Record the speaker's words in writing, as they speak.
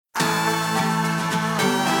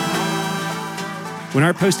When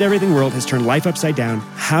our post-everything world has turned life upside down,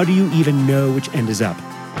 how do you even know which end is up?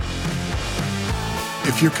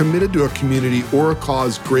 If you're committed to a community or a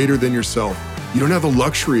cause greater than yourself, you don't have the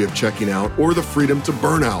luxury of checking out or the freedom to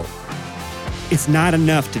burn out. It's not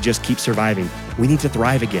enough to just keep surviving. We need to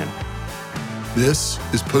thrive again. This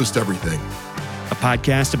is PostEverything, a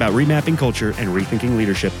podcast about remapping culture and rethinking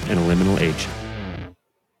leadership in a liminal age.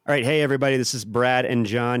 All right, hey everybody, this is Brad and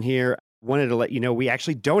John here. Wanted to let you know we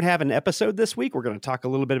actually don't have an episode this week. We're going to talk a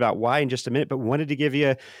little bit about why in just a minute, but wanted to give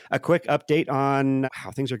you a quick update on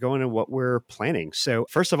how things are going and what we're planning. So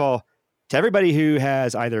first of all, to everybody who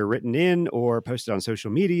has either written in or posted on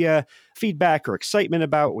social media, feedback or excitement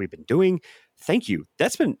about what we've been doing, thank you.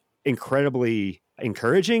 That's been incredibly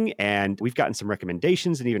encouraging. And we've gotten some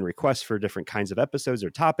recommendations and even requests for different kinds of episodes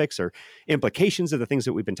or topics or implications of the things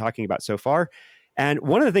that we've been talking about so far. And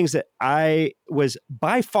one of the things that I was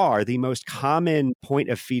by far the most common point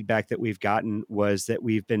of feedback that we've gotten was that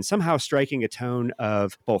we've been somehow striking a tone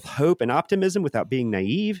of both hope and optimism without being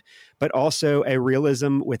naive, but also a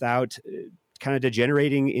realism without kind of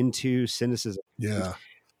degenerating into cynicism. Yeah.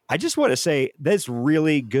 I just want to say that's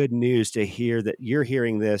really good news to hear that you're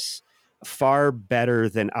hearing this far better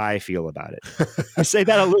than I feel about it. I say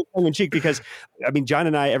that a little tongue in cheek because, I mean, John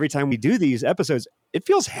and I, every time we do these episodes, it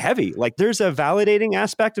feels heavy. Like there's a validating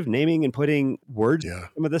aspect of naming and putting words on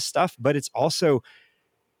some of this stuff, but it's also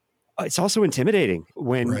intimidating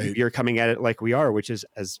when you're coming at it like we are, which is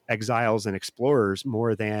as exiles and explorers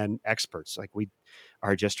more than experts. Like we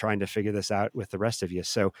are just trying to figure this out with the rest of you.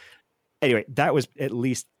 So anyway, that was at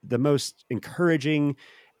least the most encouraging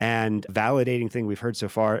and validating thing we've heard so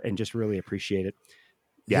far, and just really appreciate it.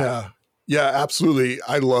 Yeah, absolutely.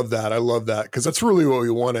 I love that because that's really what we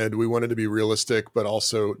wanted. We wanted to be realistic, but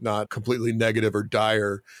also not completely negative or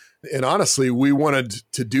dire. And honestly, we wanted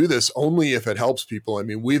to do this only if it helps people. I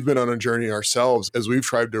mean, we've been on a journey ourselves as we've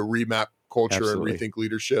tried to remap culture and rethink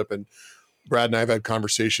leadership. And Brad and I have had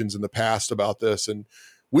conversations in the past about this, and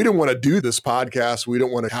we didn't want to do this podcast. We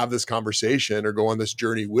don't want to have this conversation or go on this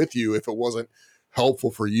journey with you if it wasn't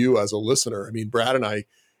helpful for you as a listener. I mean, Brad and I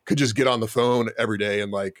could just get on the phone every day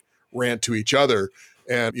and like rant to each other.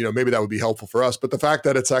 And, you know, maybe that would be helpful for us. But the fact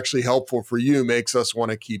that it's actually helpful for you makes us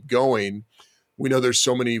want to keep going. We know there's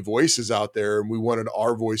so many voices out there, and we wanted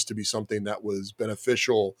our voice to be something that was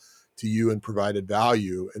beneficial to you and provided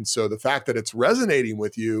value. And so the fact that it's resonating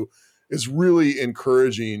with you is really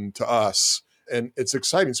encouraging to us. And it's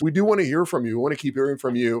exciting. So we do want to hear from you. We want to keep hearing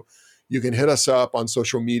from you. You can hit us up on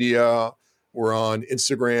social media. We're on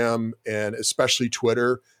Instagram and especially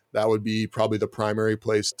Twitter. That would be probably the primary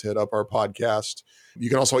place to hit up our podcast. You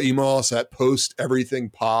can also email us at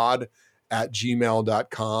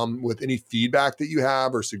posteverythingpod@gmail.com with any feedback that you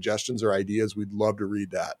have or suggestions or ideas. We'd love to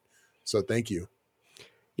read that. So thank you.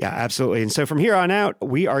 Yeah, absolutely. And so from here on out,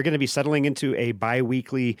 we are going to be settling into a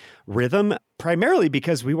bi-weekly rhythm, primarily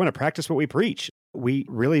because we want to practice what we preach. We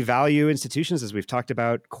really value institutions, as we've talked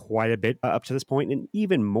about quite a bit up to this point, and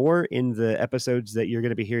even more in the episodes that you're going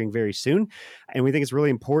to be hearing very soon. And we think it's really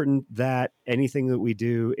important that anything that we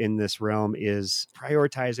do in this realm is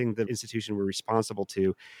prioritizing the institution we're responsible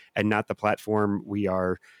to and not the platform we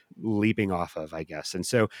are leaping off of, I guess. And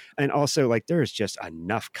so, and also like there is just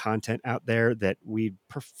enough content out there that we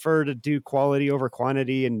prefer to do quality over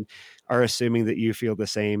quantity and are assuming that you feel the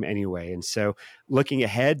same anyway. And so looking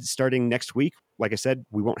ahead, starting next week, like I said,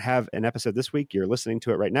 we won't have an episode this week. You're listening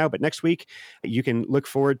to it right now, but next week you can look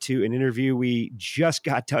forward to an interview we just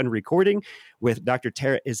got done recording with Dr.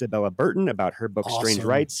 Tara Isabella Burton about her book, Strange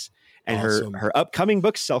Rights, and her upcoming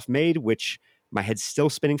book, Self-Made, which my head's still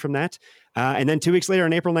spinning from that. And then 2 weeks later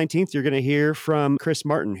on April 19th, you're going to hear from Chris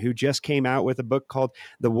Martin, who just came out with a book called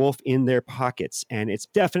The Wolf in Their Pockets. And it's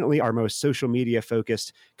definitely our most social media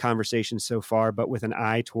focused conversation so far, but with an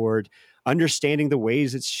eye toward understanding the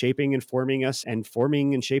ways it's shaping and forming us and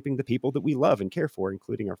forming and shaping the people that we love and care for,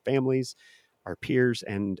 including our families, our peers,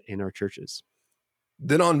 and in our churches.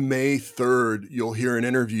 Then on May 3rd, you'll hear an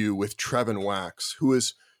interview with Trevin Wax, who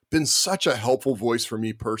has been such a helpful voice for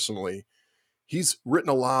me personally. He's written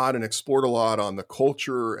a lot and explored a lot on the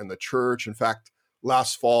culture and the church. In fact,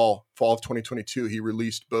 last fall of 2022, he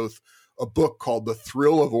released both a book called The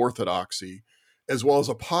Thrill of Orthodoxy, as well as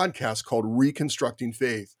a podcast called Reconstructing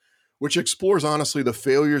Faith, which explores honestly the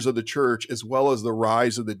failures of the church as well as the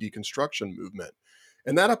rise of the deconstruction movement.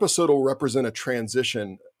 And that episode will represent a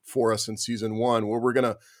transition for us in season 1, where we're going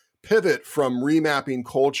to pivot from remapping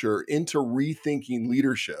culture into rethinking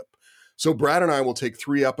leadership. So Brad and I will take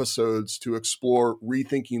 3 episodes to explore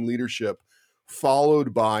rethinking leadership,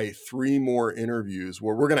 followed by 3 more interviews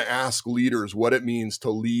where we're going to ask leaders what it means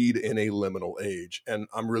to lead in a liminal age. And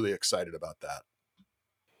I'm really excited about that.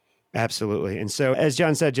 Absolutely. And so, as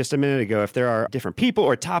John said just a minute ago, if there are different people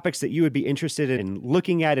or topics that you would be interested in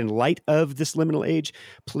looking at in light of this liminal age,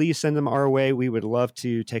 please send them our way. We would love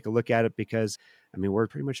to take a look at it because, I mean, we're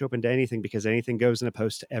pretty much open to anything because anything goes in a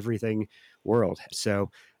post-everything world. So,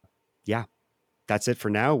 yeah, that's it for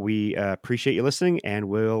now. We appreciate you listening, and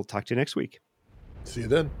we'll talk to you next week. See you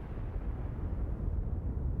then.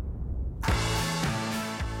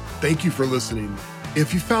 Thank you for listening.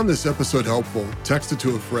 If you found this episode helpful, text it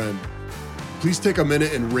to a friend. Please take a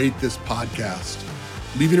minute and rate this podcast.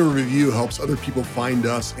 Leaving a review helps other people find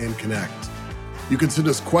us and connect. You can send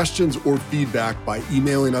us questions or feedback by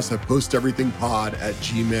emailing us at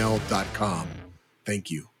posteverythingpod@gmail.com. Thank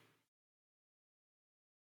you.